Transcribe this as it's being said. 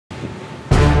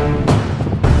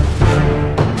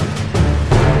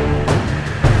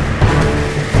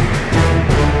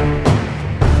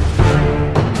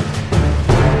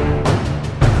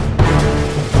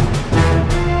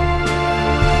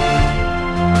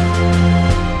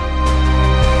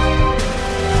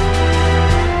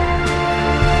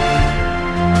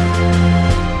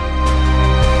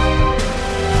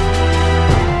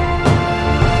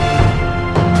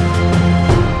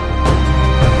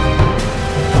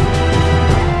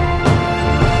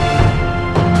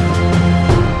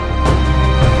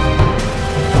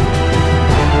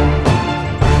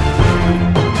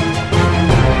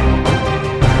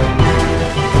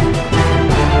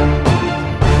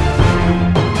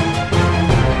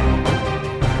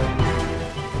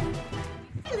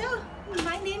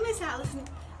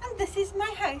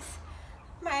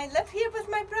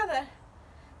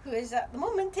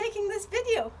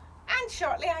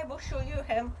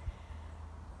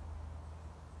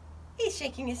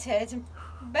shaking his head,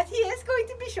 but he is going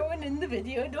to be shown in the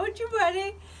video, don't you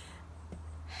worry.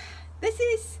 This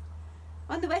is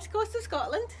on the west coast of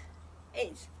Scotland.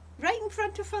 It's right in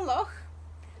front of a loch,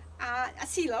 a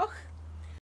sea loch.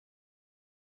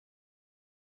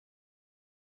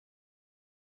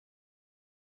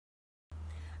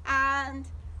 And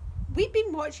we've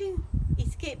been watching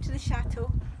Escape to the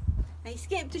Chateau. Now,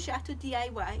 Escape to Chateau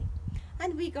DIY,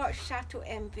 and we got Chateau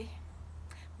envy.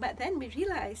 But then we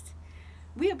realised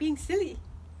we are being silly.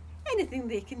 Anything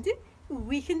they can do,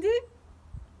 we can do,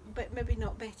 but maybe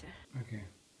not better. Okay.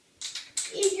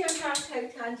 Easier half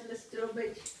out handle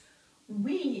strobage.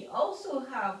 We also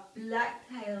have black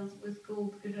tiles with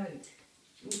gold grout.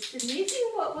 It's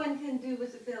amazing what one can do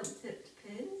with a felt-tipped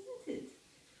pen, isn't it?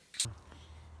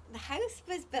 The house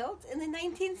was built in the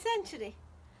 19th century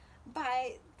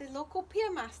by the local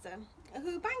piermaster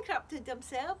who bankrupted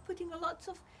himself, putting lots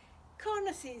of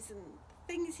cornices and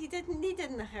things he didn't need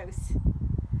in the house.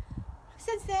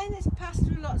 Since then it's passed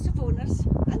through lots of owners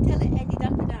until it ended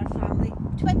up in our family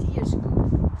 20 years ago.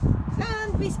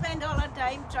 And we spend all our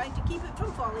time trying to keep it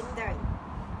from falling down.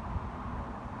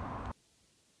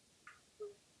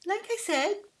 Like I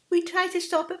said, we try to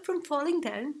stop it from falling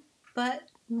down, but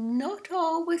not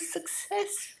always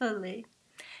successfully.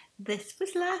 This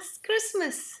was last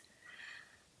Christmas.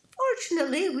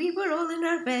 Fortunately, we were all in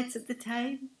our beds at the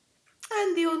time,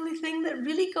 and the only thing that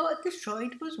really got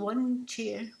destroyed was one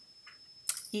chair.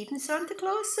 Even Santa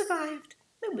Claus survived.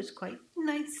 It was quite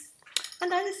nice.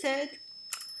 And as I said,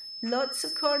 lots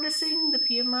of cornicing. The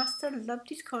piermaster loved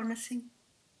his cornicing.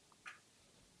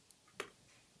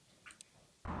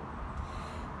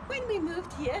 When we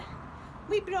moved here,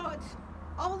 we brought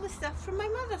all the stuff from my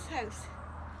mother's house,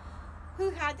 who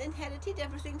had inherited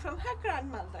everything from her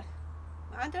grandmother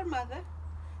and her mother.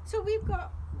 So we've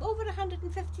got over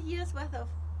 150 years worth of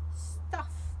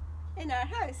stuff in our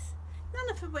house, none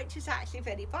of which is actually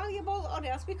very valuable, or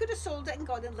else we could have sold it and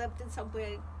gone and lived in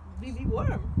somewhere really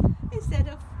warm instead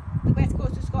of the west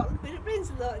coast of Scotland where it rains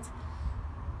a lot.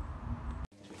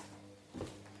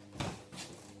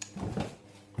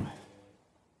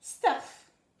 Stuff.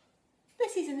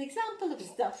 This is an example of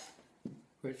stuff.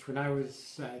 Which when I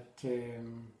was at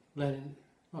Lennon,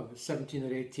 well, I was 17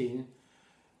 or 18,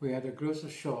 we had a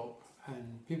grocer's shop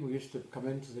and people used to come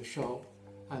into the shop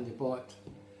and they bought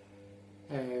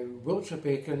Wiltshire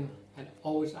bacon and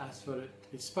always asked for it to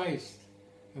be spiced.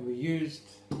 And we used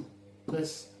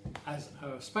this as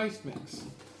our spice mix.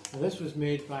 And this was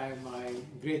made by my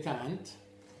great aunt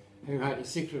who had a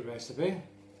secret recipe,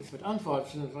 but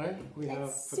unfortunately we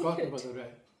have forgotten what the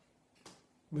recipe.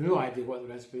 We've no idea what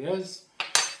the recipe is,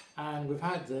 and we've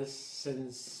had this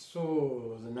since the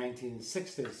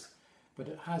 1960s, but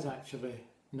it has actually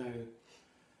now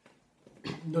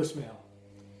no smell.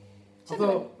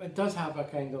 Although it does have a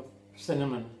kind of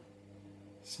cinnamon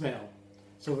smell.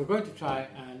 So we're going to try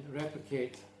and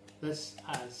replicate this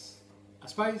as a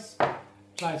spice,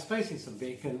 try spicing some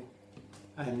bacon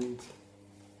and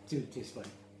see what it tastes like.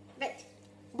 Right.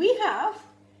 We have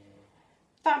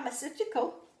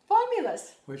pharmaceutical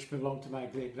formulas, which belonged to my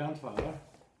great-grandfather,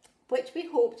 which we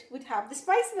hoped would have the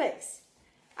spice mix.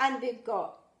 And we've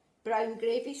got brown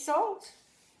gravy salt,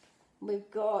 we've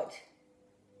got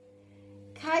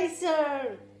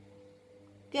Kaiser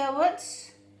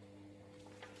Gewürz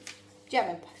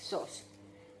German sauce,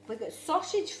 we've got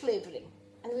sausage flavouring,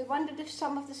 and we wondered if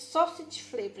some of the sausage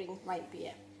flavouring might be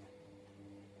it.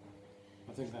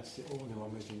 I think that's the only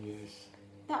one we can use.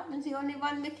 That one's the only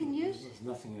one we can use? There's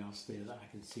nothing else there that I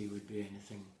can see would be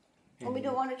anything. And we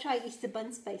don't want to try Easter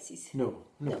bun spices? No,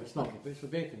 it's not. It's for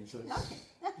bacon, so it's... Okay.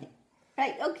 Okay.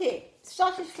 Right, okay.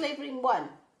 Sausage flavouring 1.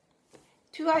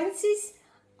 2 ounces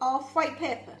of white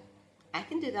pepper. I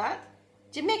can do that.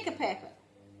 Jamaica pepper,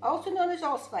 also known as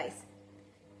allspice.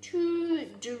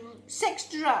 6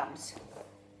 drams.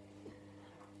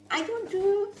 I don't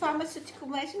do pharmaceutical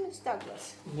measurements,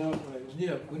 Douglas. No,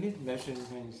 we need measuring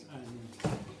things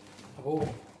and a bowl.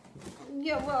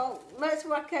 Yeah, well, let's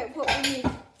work out what we need.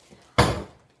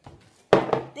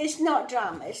 It's not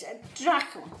dram, it's a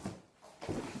drachm.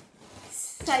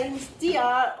 Signs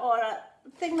DR, or a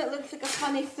thing that looks like a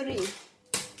funny 3.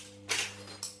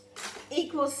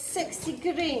 Equals 60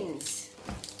 grains.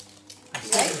 I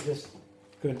think we're just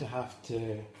going to have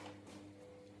to...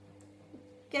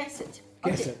 Guess it.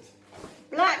 Guess Okay. it.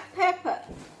 Black pepper,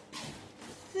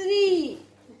 3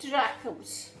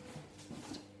 drachms.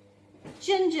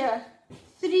 Ginger,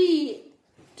 3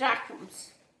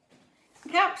 drachms.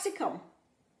 Capsicum.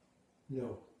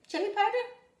 No. Chili powder?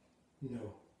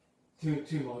 No.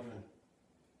 Too modern.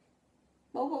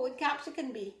 Well, what would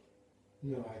capsicum be?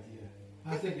 No idea.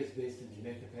 I think it's based in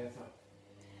Jamaica pepper.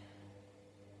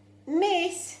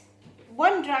 mace,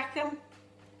 1 drachm,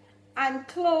 and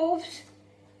cloves,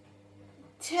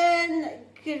 10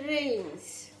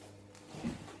 grains.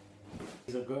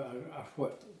 I've got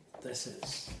what this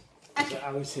is. So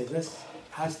I would say this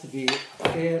has to be a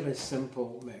fairly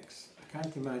simple mix. I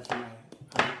can't imagine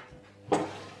I'm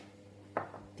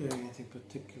doing anything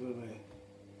particularly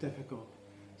difficult.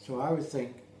 So I would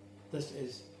think this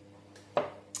is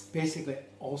basically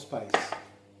allspice.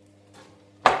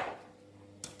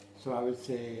 So I would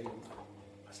say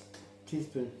a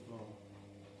teaspoonful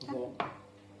of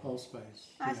allspice.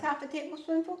 That's half a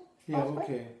tablespoonful? Yeah, allspice?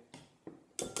 okay.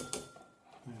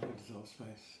 What is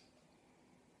allspice?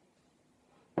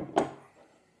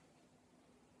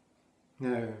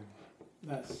 Now,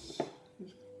 that's,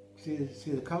 see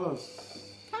the colours.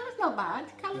 Colour's not bad,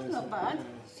 colour's not bad.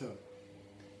 So,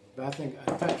 but I think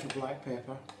a touch of black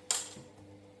pepper,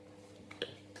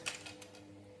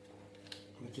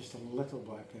 with just a little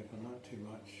black pepper, not too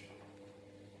much.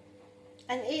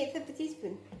 1/8 of a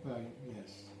teaspoon. Well,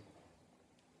 yes.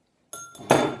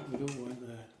 We don't want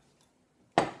the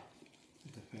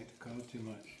affect the colour too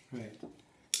much. Right.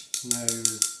 Now,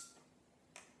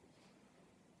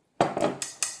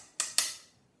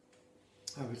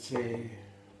 I would say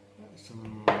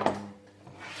some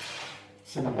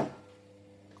cinnamon.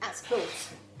 That's close.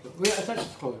 Wait, a touch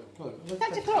of clove.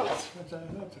 Touch of cloves? That's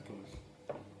a clove.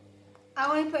 I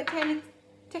only put a tiny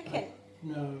tick in.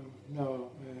 No,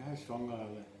 how strong are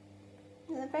they?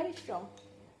 They're very strong.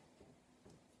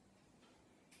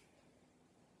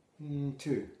 2.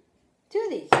 2 of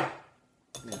these. Yeah.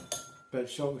 But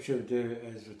what we should do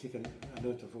is we're taking a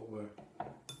note of what we're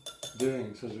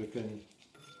doing so as we can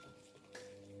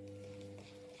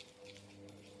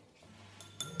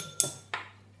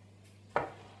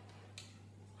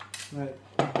right.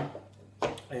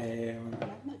 I'm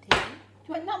not taking. Do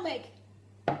you want nutmeg?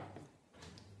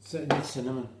 So it needs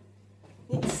cinnamon.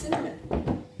 Needs cinnamon.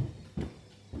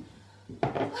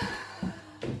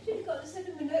 Should have got the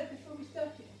cinnamon out before we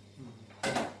started.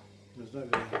 There's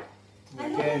not really. I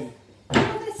know Again,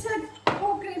 they said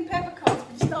whole grain peppercorns,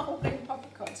 but it's not whole grain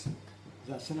peppercorns. is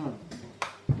that cinnamon?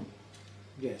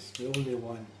 Yes, the only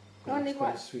one. Only it's quite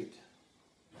one. sweet.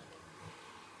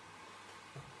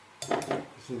 You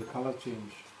see the colour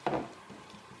change.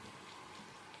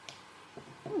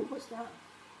 Ooh, what's that?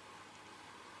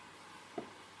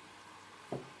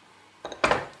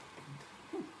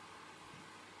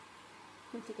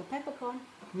 Looks like a peppercorn.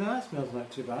 No, that smells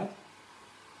not too bad.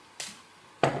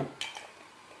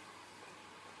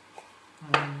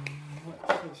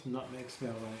 What's nutmeg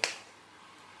smell like?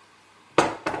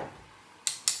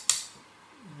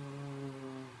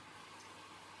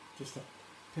 Just a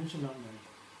pinch of nutmeg.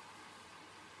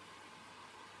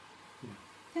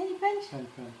 Tiny pinch? Pinch.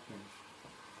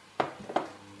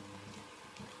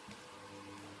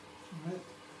 Right.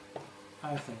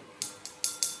 I think.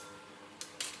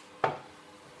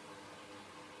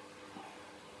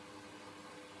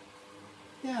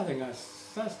 Yeah, I think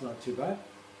that's not too bad.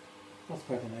 That's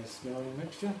quite a nice smelling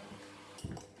mixture.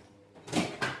 A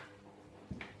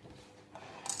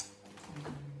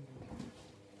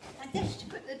dish to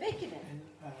put the bacon in.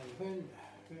 And then,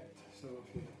 right, so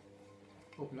if you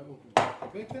open the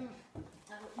bacon.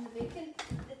 I'll open the bacon.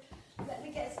 Let me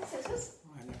get some scissors.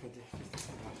 And I could just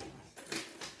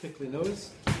tickly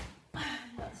nose.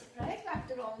 I'm not surprised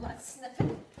after all that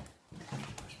sniffing.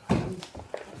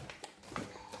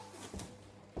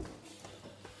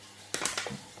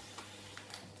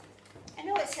 I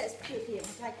know it says pure here,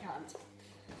 but I can't.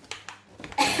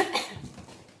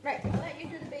 Right, I'll let you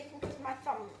do the bacon because my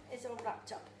thumb is all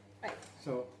wrapped up. Right.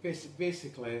 So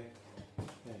basically,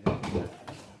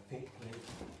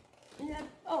 Yeah.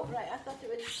 Oh, right, I thought it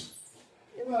was...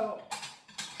 well,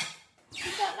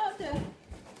 Does that not do?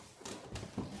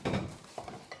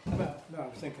 well, no, I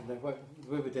was thinking that the way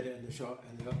we did it in the shop,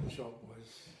 was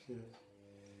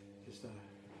just a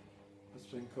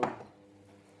sprinkle, and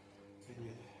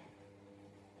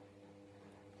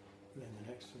then the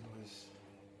next one was.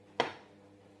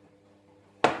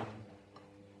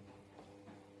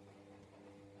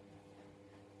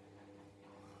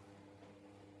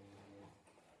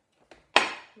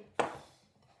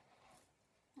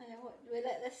 What, do we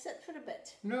let this sit for a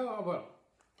bit? No, well,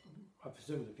 I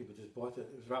presume that people just bought it.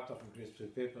 It was wrapped up in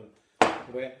greaseproof paper.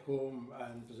 They went home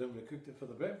and presumably cooked it for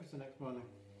the breakfast the next morning.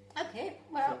 Okay,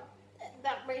 well,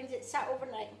 that means it sat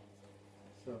overnight.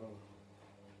 So.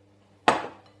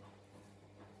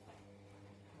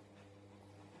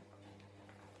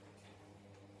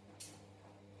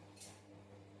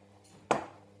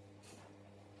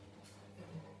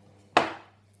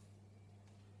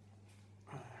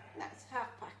 That's half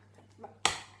packed.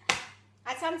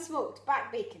 it's unsmoked,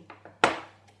 back bacon.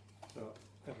 So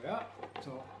there we are.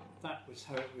 So that was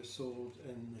how it was sold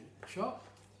in the shop.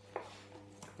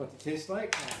 What it tastes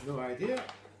like, I have no idea.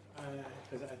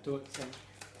 Because I don't think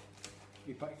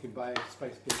you can buy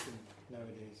spiced bacon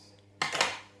nowadays.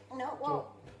 No, So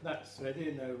well, that's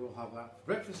ready. Now we'll have that for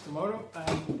breakfast tomorrow,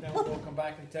 and then we'll come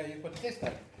back and tell you what it tastes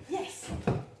like. yes.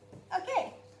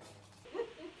 Okay.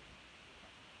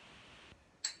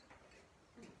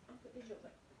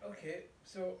 Okay,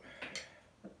 so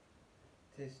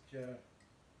taste your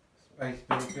spiced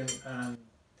bacon and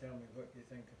tell me what you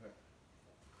think of it.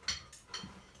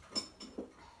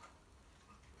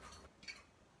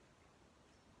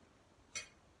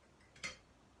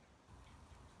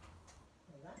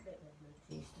 Well, that bit was no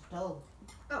taste at all.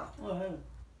 Oh. Oh, nice.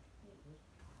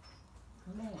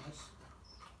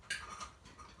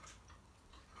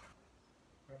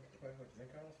 What do you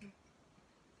think, Alison?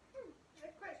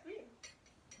 It's quite sweet.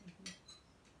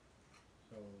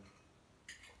 So,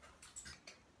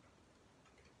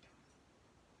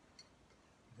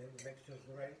 do you think the mixture's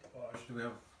right, or should we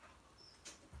have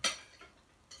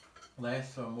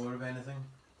less or more of anything?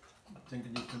 I think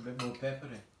it needs a bit more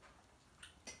peppery.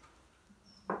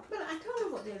 Well, I don't know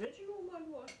what the original one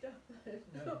was.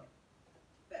 No.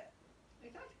 But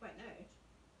it's actually quite nice.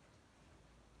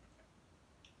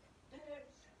 And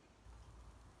it's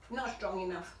not strong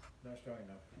enough. Not strong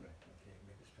enough. Right, okay,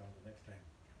 make it stronger next time.